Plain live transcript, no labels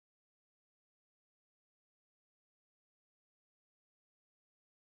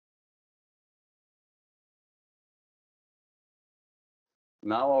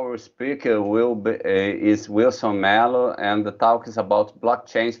Now our speaker is Wilson Mello, and the talk is about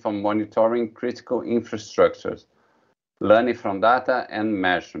blockchains for monitoring critical infrastructures, learning from data and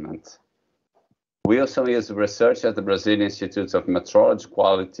measurement. Wilson is a researcher at the Brazilian Institute of Metrology,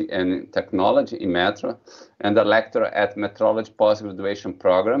 Quality and Technology in Metro, and a lecturer at Metrology Postgraduation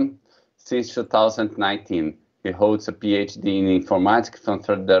Program since 2019. He holds a PhD in informatics from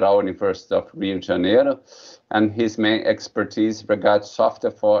Federal University of Rio de Janeiro, and his main expertise regards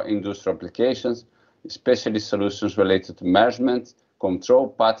software for industrial applications, especially solutions related to measurement, control,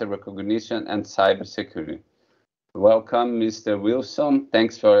 pattern recognition, and cybersecurity. Welcome, Mr. Wilson.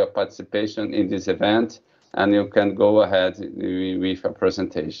 Thanks for your participation in this event, and you can go ahead with your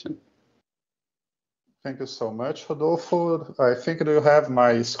presentation. Thank you so much, Rodolfo. I think you have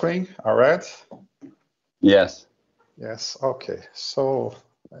my screen already? Yes. Yes, okay. So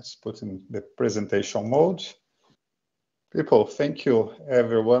let's put in the presentation mode. People, thank you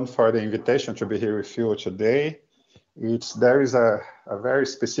everyone for the invitation to be here with you today. There is a very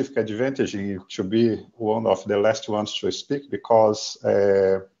specific advantage in to be one of the last ones to speak because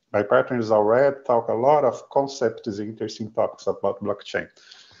my partners already talk a lot of concepts, interesting topics about blockchain.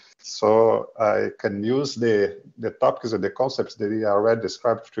 So I can use the topics and the concepts that I already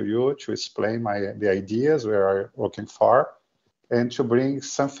described to you to explain the ideas we are working for and to bring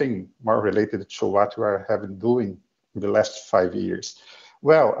something more related to what we have been doing in the last 5 years.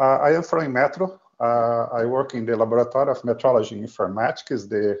 Well, I am from Metro. I work in the Laboratory of Metrology and Informatics.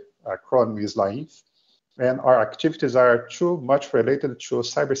 The acronym is LAINF. And our activities are too much related to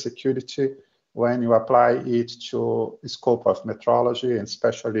cybersecurity when you apply it to the scope of metrology and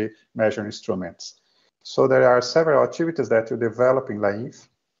especially measuring instruments. So there are several activities that you develop in LAINF,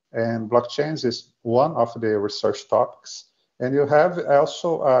 and blockchains is one of the research topics. And you have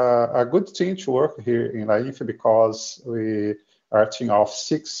also a good team to work here in LAINF because we are a team of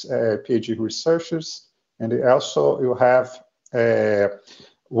 6 PhD researchers, and also you have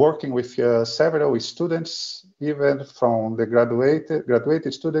working with several students, even from the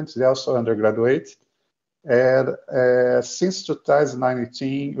graduated students, they also undergraduate. And since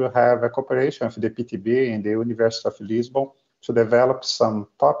 2019, we have a cooperation with the PTB and the University of Lisbon to develop some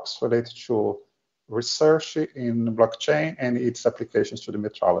topics related to research in blockchain and its applications to the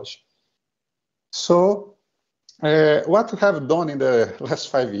metrology. So what we have done in the last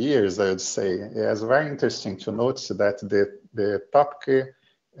 5 years, I would say, is very interesting to notice that the topic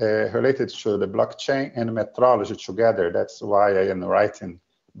related to the blockchain and metrology together. That's why I am writing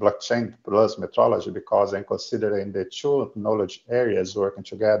blockchain plus metrology, because I'm considering the two knowledge areas working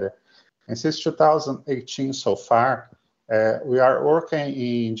together. And since 2018 so far, we are working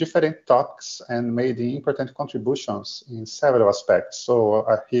in different topics and made important contributions in several aspects. So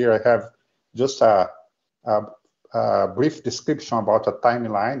here I have just a brief description about a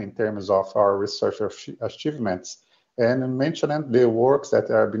timeline in terms of our research achievements, and mentioning the works that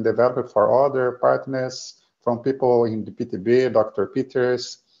have been developed for other partners, from people in the PTB, Dr.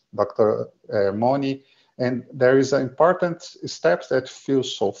 Peters, Dr. Moni, and there is important steps that feel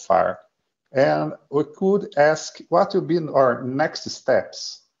so far. And we could ask what will be our next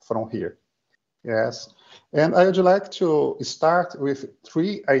steps from here. Yes, and I would like to start with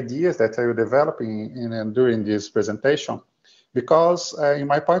 3 ideas that I will develop during this presentation, because in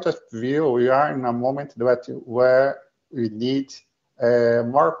my point of view, we are in a moment where we need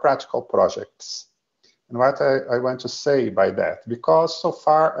more practical projects. And what I want to say by that, because so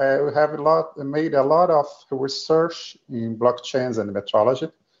far we have made a lot of research in blockchains and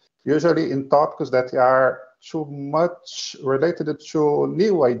metrology, usually in topics that are too much related to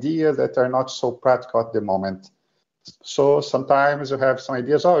new ideas that are not so practical at the moment. So sometimes you have some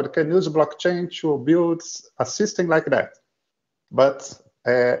ideas, oh, you can use blockchain to build a system like that. But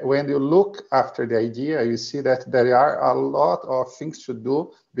when you look after the idea, you see that there are a lot of things to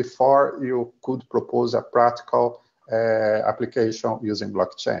do before you could propose a practical application using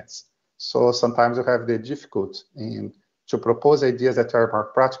blockchains. So sometimes you have the difficulty to propose ideas that are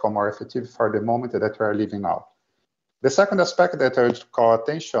more practical, more effective for the moment that we are living now. The second aspect that I would call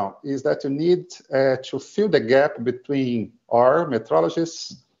attention is that you need to fill the gap between our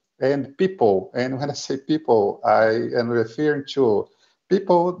metrologists and people. And when I say people, I am referring to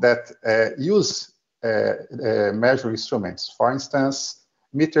people that use measuring instruments, for instance,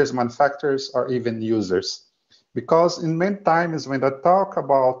 meters manufacturers or even users. Because in many times when I talk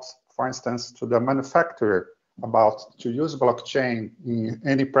about, for instance, to the manufacturer about to use blockchain in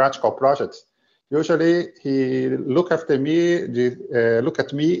any practical project, usually he look at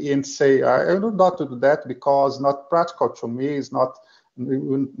me and say, I will not do that because not practical to me, it's not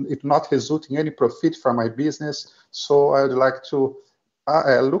resulting any profit for my business. So I would like to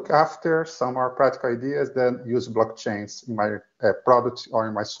look after some more practical ideas, then use blockchains in my product or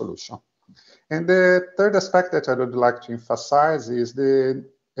in my solution. And the third aspect that I would like to emphasize is the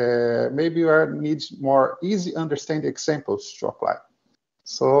maybe you need more easy understanding examples to apply.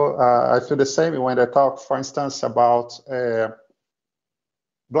 So I feel the same when I talk, for instance, about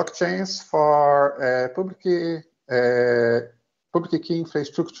blockchains for public key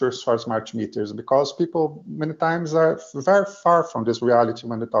infrastructures for smart meters, because people many times are very far from this reality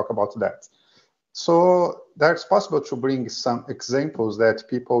when they talk about that. So that's possible to bring some examples that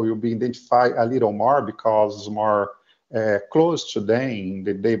people will be identify a little more because more close to them in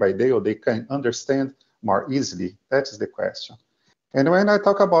the day by day, or they can understand more easily. That is the question. And when I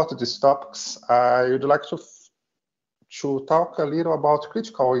talk about these topics, I would like to talk a little about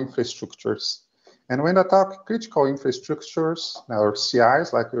critical infrastructures. And when I talk critical infrastructures, or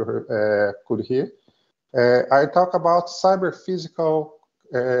CIs, like you could hear, I talk about cyber physical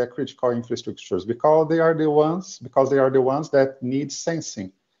critical infrastructures, because they are the ones that need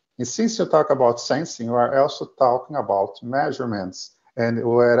sensing. And since you talk about sensing, you are also talking about measurements. And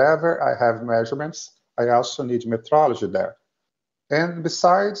wherever I have measurements, I also need metrology there. And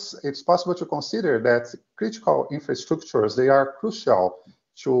besides, it's possible to consider that critical infrastructures, they are crucial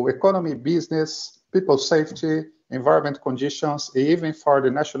to economy, business, people safety, environment conditions, even for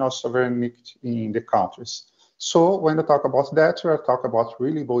the national sovereignty in the countries. So when we talk about that, we are talking about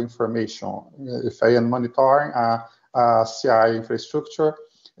reliable information. If I am monitoring a CI infrastructure,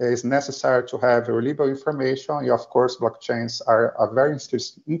 it's necessary to have reliable information. And of course, blockchains are a very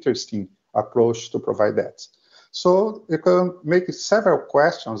interesting approach to provide that. So you can make several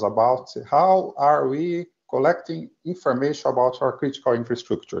questions about how are we collecting information about our critical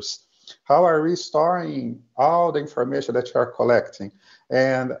infrastructures? How are we storing all the information that we are collecting?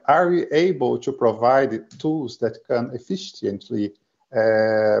 And are we able to provide tools that can efficiently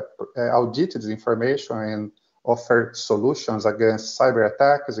audit this information and offer solutions against cyber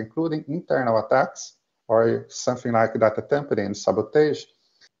attacks, including internal attacks or something like data tampering and sabotage?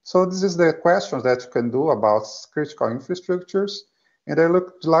 So this is the questions that you can do about critical infrastructures. And I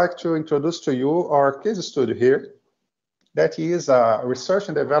would like to introduce to you our case study here. That is a research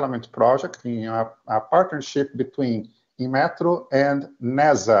and development project in a partnership between Inmetro and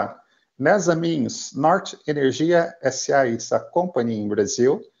NESA. NESA means Norte Energia SA. It's a company in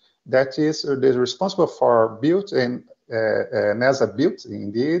Brazil that is responsible for built, and NESA built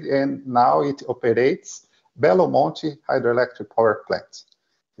indeed, and now it operates Belo Monte hydroelectric power plant.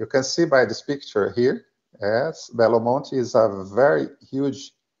 You can see by this picture here, yes, Belo Monte is a very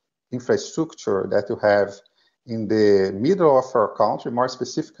huge infrastructure that you have in the middle of our country, more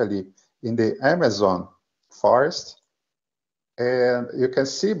specifically in the Amazon forest. And you can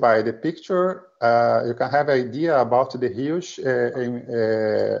see by the picture, you can have an idea about the huge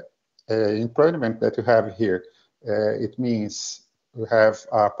employment that you have here. It means you have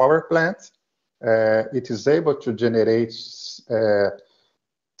a power plant. It is able to generate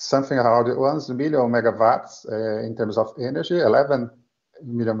something around 1 million megawatts in terms of energy, 11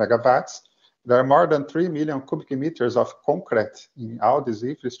 million megawatts. There are more than 3 million cubic meters of concrete in all this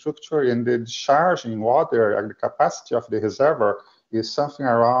infrastructure, and the discharging water and the capacity of the reservoir is something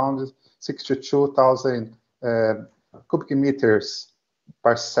around 62,000 cubic meters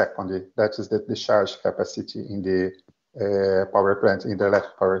per second. That is the discharge capacity in the power plant, in the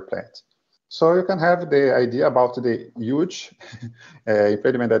electric power plant. So you can have the idea about the huge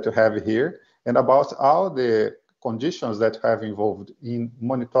impediment that you have here, and about all the conditions that have involved in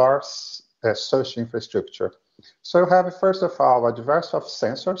monitors such infrastructure. So you have, first of all, a diversity of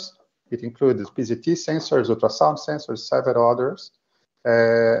sensors. It includes PZT sensors, ultrasound sensors, several others.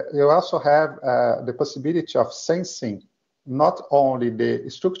 You also have the possibility of sensing not only the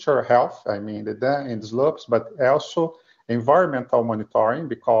structural health, I mean the dam and slopes, but also environmental monitoring,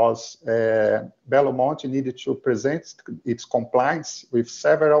 because Belo Monte needed to present its compliance with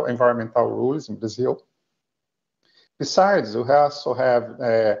several environmental rules in Brazil. Besides, we also have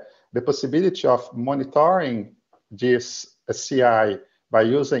the possibility of monitoring this CI by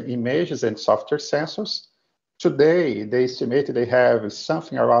using images and software sensors. Today, they estimate they have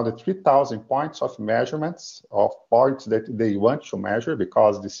something around 3,000 points of measurements of points that they want to measure,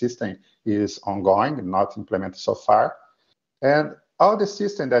 because the system is ongoing, not implemented so far. And all the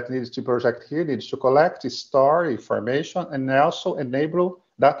system that needs to project here needs to collect, store information, and also enable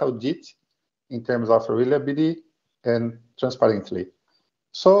data audit in terms of reliability and transparently.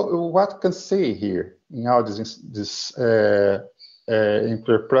 So what can say here in all this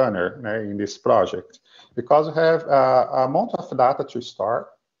entrepreneur in this project? Because you have a amount of data to store,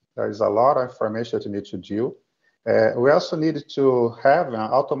 there is a lot of information that you need to do. We also need to have an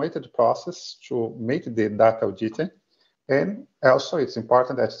automated process to make the data auditing. And also, it's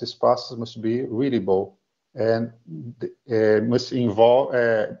important that this process must be readable and must involve,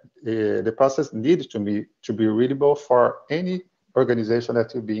 the process needs to be readable for any organization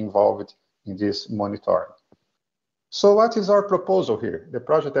that will be involved in this monitoring. So what is our proposal here? The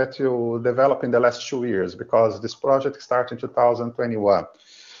project that you developed in the last 2 years, because this project started in 2021.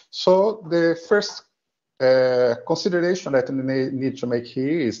 So the first consideration that you need to make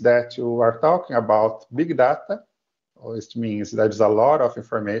here is that you are talking about big data, which means there's a lot of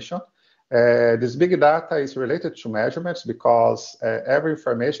information. This big data is related to measurements because every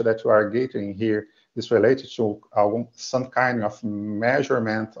information that you are getting here is related to some kind of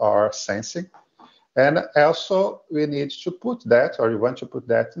measurement or sensing. And also we need to put that, or you want to put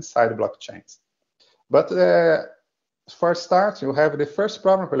that inside blockchains. But for start, you have the first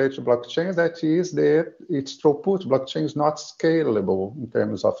problem related to blockchains, that is its throughput. Blockchain is not scalable in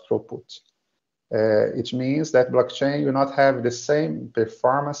terms of throughput. It means that blockchain will not have the same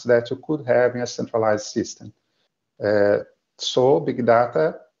performance that you could have in a centralized system. So big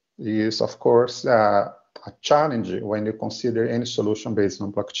data is, of course, a challenge when you consider any solution based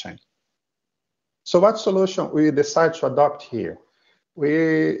on blockchain. So what solution we decide to adopt here?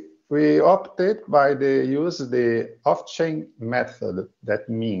 We opted by the use the off-chain method. That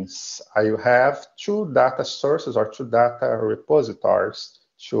means I have two data sources or two data repositories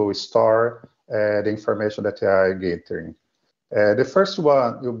to store the information that I am getting. The first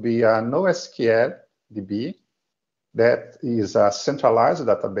one will be a NoSQL DB. That is a centralized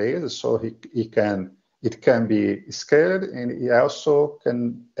database, so it can be scaled, and it also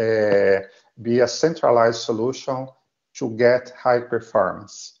can be a centralized solution to get high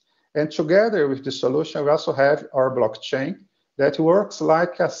performance. And together with the solution, we also have our blockchain that works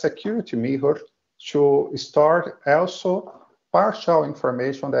like a security mirror to store also partial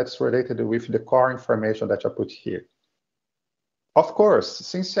information that's related with the core information that I put here. Of course,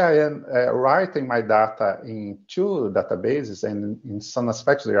 since I am writing my data in two databases, and in some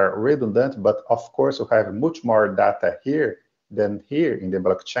aspects they are redundant, but of course we have much more data here than here in the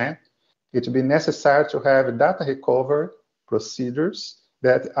blockchain, it will be necessary to have data recovery procedures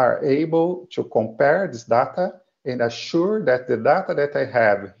that are able to compare this data and assure that the data that I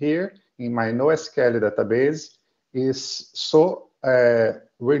have here in my NoSQL database is so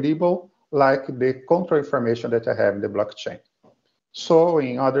readable like the control information that I have in the blockchain. So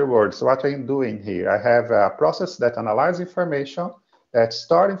in other words, what I'm doing here, I have a process that analyzes information, that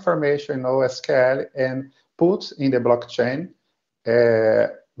stores information in NoSQL and puts in the blockchain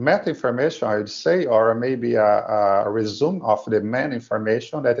meta information, I would say, or maybe a resume of the main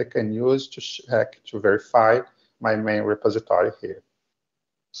information that I can use to check, to verify my main repository here.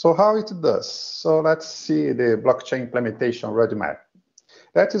 So how it does? So let's see the blockchain implementation roadmap.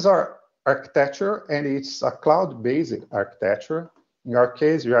 That is our architecture, and it's a cloud-based architecture. In our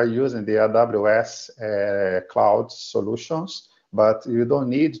case, we are using the AWS cloud solutions, but you don't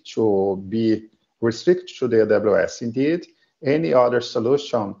need to be restricted to the AWS. Indeed, any other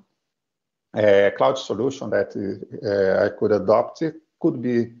solution, cloud solution that I could adopt, it could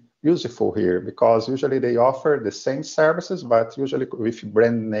be useful here, because usually they offer the same services, but usually with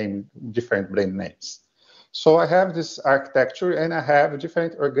different brand names. So I have this architecture, and I have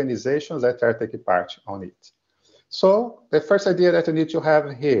different organizations that are taking part on it. So the first idea that you need to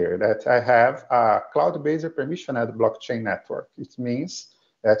have here, that I have a cloud-based permissioned blockchain network. It means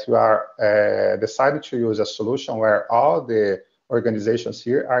that you are deciding to use a solution where all the organizations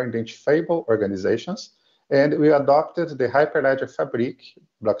here are identifiable organizations, and we adopted the Hyperledger Fabric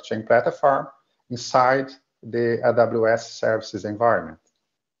blockchain platform inside the AWS services environment.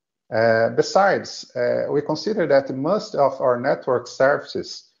 Besides, we consider that most of our network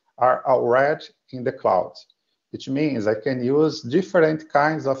services are already in the cloud. Which means I can use different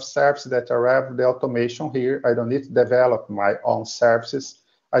kinds of services that have the automation here. I don't need to develop my own services.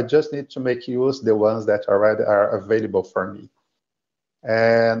 I just need to make use the ones that already are available for me.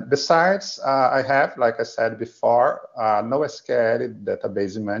 And besides, I have, like I said before, NoSQL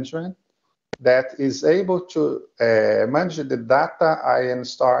database management that is able to manage the data I am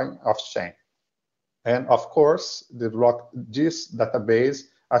storing off-chain. And of course, this database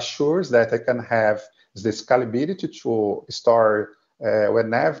assures that I can have the scalability to store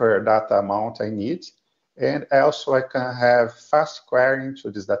whenever data amount I need. And also I can have fast querying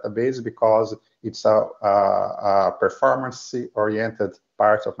to this database because it's a performance-oriented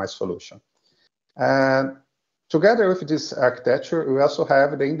part of my solution. And together with this architecture, we also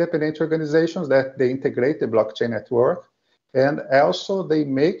have the independent organizations that they integrate the blockchain network. And also they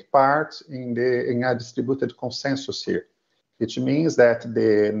make part in a distributed consensus here, which means that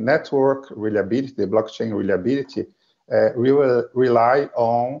the network reliability, the blockchain reliability, will rely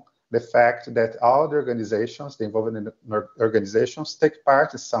on the fact that all the organizations, the involved organizations, take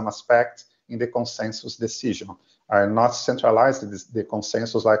part in some aspect in the consensus decision, are not centralized the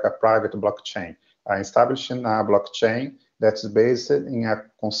consensus like a private blockchain, are establishing a blockchain that's based in a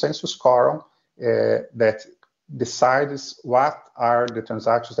consensus quorum that decides what are the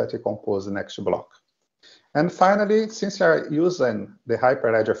transactions that compose the next block. And finally, since you are using the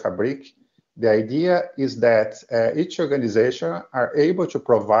Hyperledger Fabric, the idea is that each organization are able to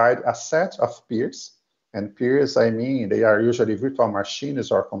provide a set of peers, and peers, I mean, they are usually virtual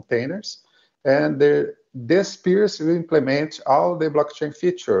machines or containers, and these peers will implement all the blockchain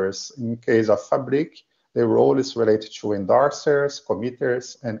features. In case of Fabric, the role is related to endorsers,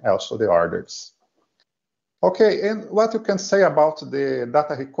 committers, and also the orders. Okay, and what you can say about the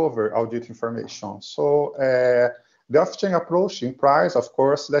data recovery audit information? So the off-chain approach implies, of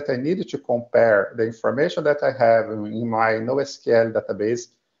course, that I needed to compare the information that I have in my NoSQL database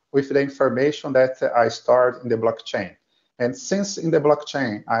with the information that I stored in the blockchain. And since in the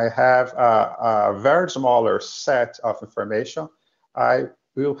blockchain I have a very smaller set of information, I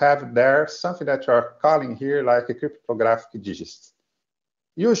will have there something that you are calling here like a cryptographic digits.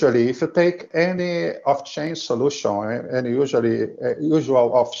 Usually, if you take any off-chain solution, and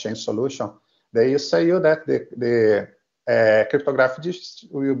usual off-chain solution, they say you that the cryptographic digits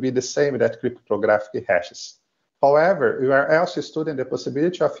will be the same that cryptographic hashes. However, we are also studying the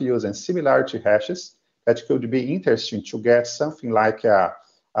possibility of using similarity hashes that could be interesting to get something like a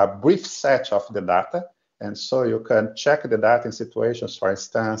brief set of the data. And so you can check the data in situations, for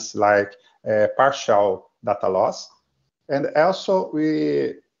instance, like partial data loss. And also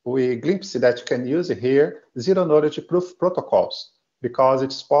we glimpse that you can use here zero-knowledge proof protocols, because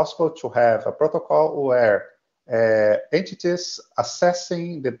it's possible to have a protocol where entities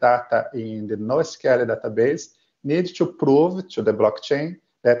assessing the data in the NoSQL database need to prove to the blockchain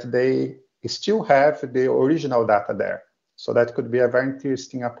that they still have the original data there. So that could be a very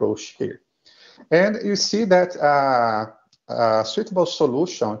interesting approach here. And you see that a suitable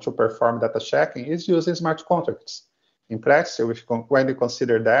solution to perform data checking is using smart contracts. In practice, when you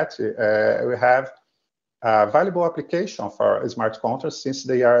consider that, we have a valuable application for smart contracts, since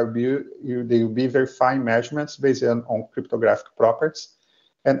they will be verifying measurements based on cryptographic properties.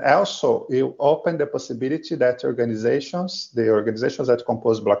 And also, you open the possibility that the organizations that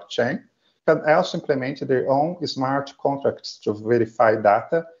compose blockchain, can also implement their own smart contracts to verify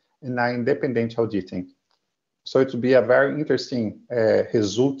data in an independent auditing. So it would be a very interesting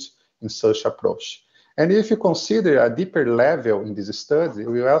result in such approach. And if you consider a deeper level in this study,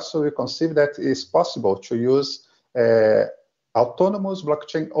 we also will consider that it's possible to use autonomous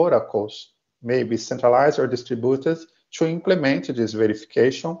blockchain oracles, maybe centralized or distributed, to implement this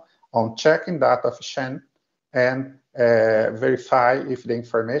verification on checking data of chain and verify if the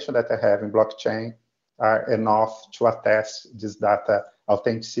information that I have in blockchain are enough to attest this data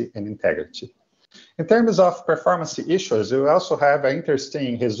authenticity and integrity. In terms of performance issues, we also have an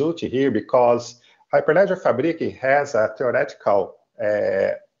interesting result here, because Hyperledger Fabric has a theoretical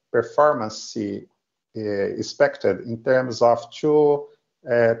performance expected in terms of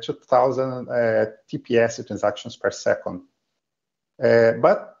 2,000 TPS transactions per second.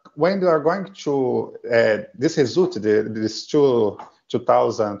 But when you are going to this result, this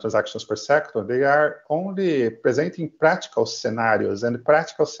 2,000 transactions per second, they are only presenting practical scenarios, and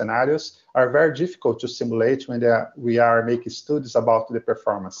practical scenarios are very difficult to simulate when we are making studies about the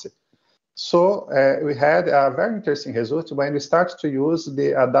performance. So we had a very interesting result when we start to use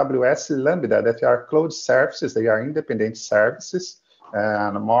the AWS Lambda, that are cloud services. They are independent services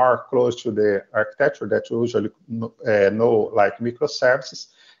and more close to the architecture that you usually know, like microservices.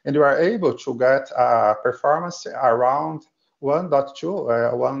 And you are able to get a performance around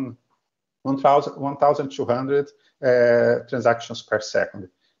 1,200 transactions per second.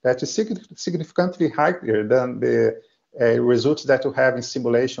 That is significantly higher than the results that you have in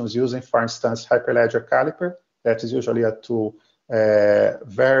simulations using, for instance, Hyperledger Caliper. That is usually a tool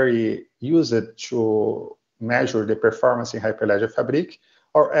very used to measure the performance in Hyperledger Fabric,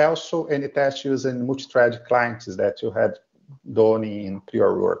 or also any test using multi-thread clients that you had done in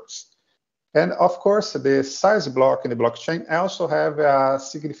prior works. And of course, the size block in the blockchain also have a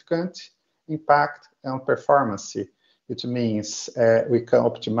significant impact on performance. It means we can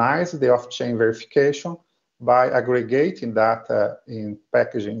optimize the off-chain verification by aggregating data in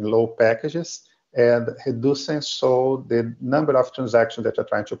low packages and reducing so the number of transactions that you're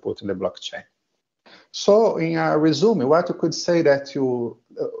trying to put in the blockchain. So in a resume, what you could say that you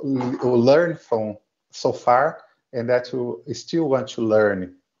learned from so far and that you still want to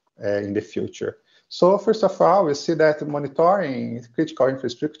learn in the future? So first of all, we see that monitoring critical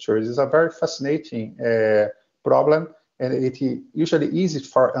infrastructures is a very fascinating problem, and it is usually easy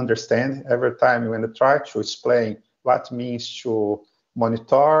for understand. Every time when you try to explain what it means to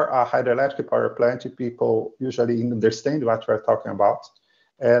monitor a hydroelectric power plant, people usually understand what we're talking about.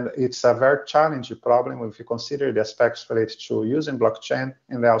 And it's a very challenging problem if you consider the aspects related to using blockchain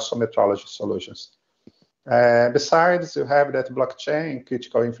and also metrology solutions. Besides, you have that blockchain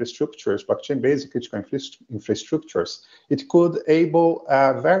critical infrastructures, blockchain-based critical infrastructures. It could enable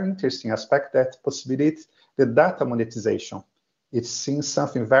a very interesting aspect that possibilities the data monetization. It seems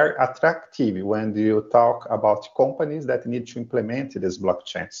something very attractive when you talk about companies that need to implement these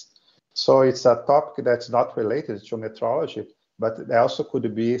blockchains. So it's a topic that's not related to metrology, but it also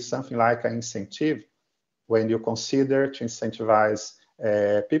could be something like an incentive when you consider to incentivize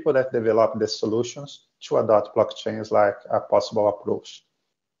people that develop the solutions to adopt blockchains like a possible approach.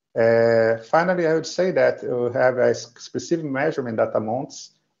 Finally, I would say that you have a specific measurement data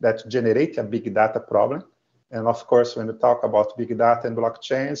amounts that generate a big data problem. And of course, when you talk about big data and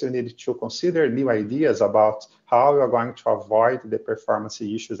blockchains, you need to consider new ideas about how you are going to avoid the performance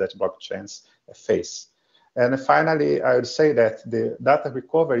issues that blockchains face. And finally, I would say that the data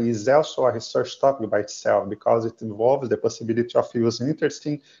recovery is also a research topic by itself because it involves the possibility of using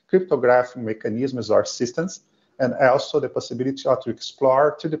interesting cryptographic mechanisms or systems, and also the possibility to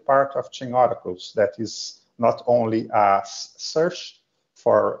explore to the part of chain oracles that is not only a search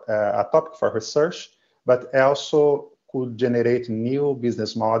for a topic for research, but also could generate new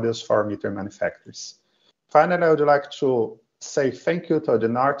business models for meter manufacturers. Finally, I would like to say thank you to the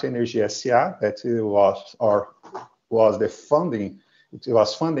Norte Energia SA that was the funding. It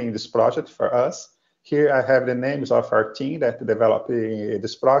was funding this project for us. Here I have the names of our team that developed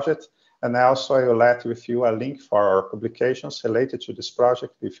this project, and also I will let with you a link for our publications related to this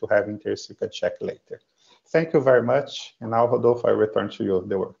project. If you have interest, you can check later. Thank you very much, and now Rodolfo, I return to you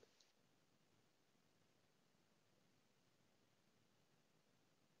the word.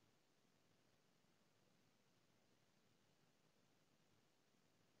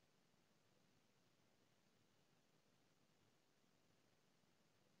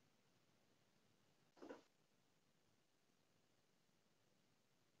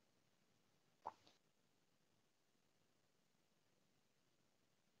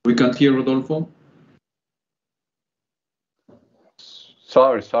 We can't hear Rodolfo.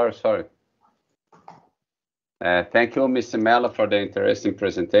 Sorry. Thank you, Mr. Mello, for the interesting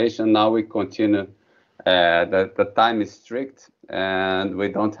presentation. Now we continue. The time is strict, and we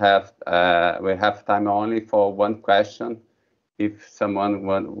don't have we have time only for one question. If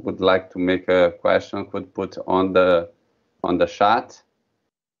someone would like to make a question, could put on the chat.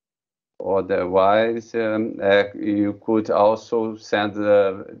 Otherwise, you could also send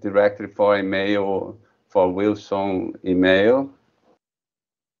directly for email for Wilson email.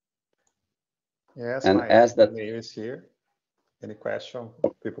 Yes, and my email is here. Any question,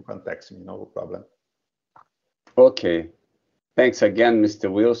 people can text me, no problem. Okay. Thanks again,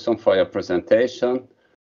 Mr. Wilson, for your presentation.